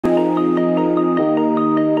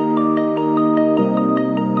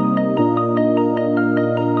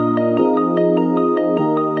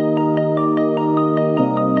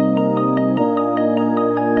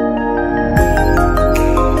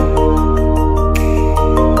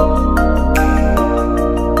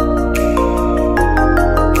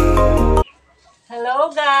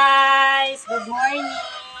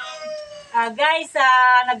Guys,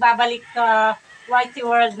 nagbabalik Whitey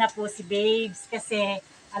World na po si Babes kasi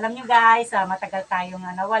alam nyo guys, matagal tayong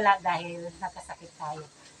nawala dahil nakasakit tayo.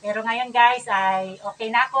 Pero ngayon guys ay okay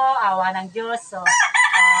na ako, awa ng Diyos. So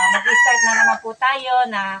mag-start na naman po tayo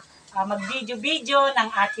na mag-video-video ng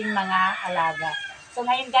ating mga alaga. So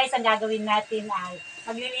ngayon guys, ang gagawin natin ay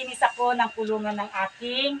maglilinis ako ng kulungan ng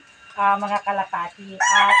aking mga kalapati.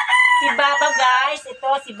 At si Baba guys, ito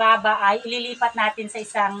si Baba ay ililipat natin sa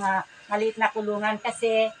isang maliit na kulungan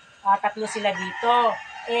kasi tatlo sila dito.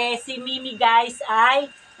 Si Mimi guys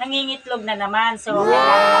ay nangingitlog na naman. So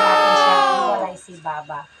kailangan na natin siya iwalay si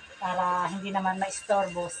Baba para hindi naman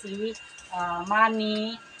maistorbo si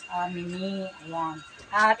Mami, Mimi. Ayan.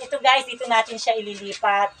 At ito guys, dito natin siya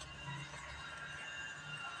ililipat.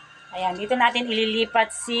 Ayan, dito natin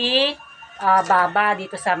ililipat si Baba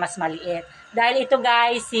dito sa mas maliit. Dahil ito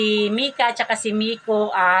guys, si Mika at si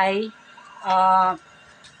Miko ay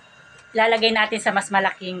lalagay natin sa mas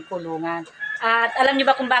malaking kulungan. At alam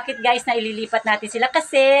niyo ba kung bakit guys na ililipat natin sila?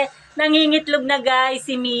 Kasi nangingitlog na guys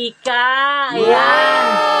si Mika. Ayan.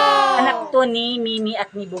 Wow! Anak to ni Mimi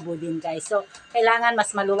at ni Bubu din guys. So, kailangan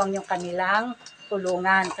mas maluwang yung kanilang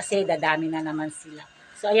kulungan kasi dadami na naman sila.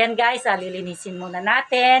 So, ayan guys, lilinisin muna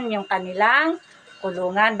natin yung kanilang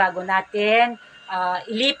kulungan bago natin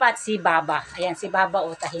ilipat si Baba. Ayan, si Baba,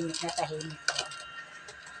 tahimik na tahimik.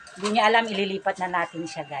 Hindi niya alam, ililipat na natin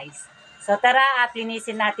siya guys. So, tara at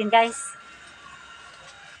linisin natin guys.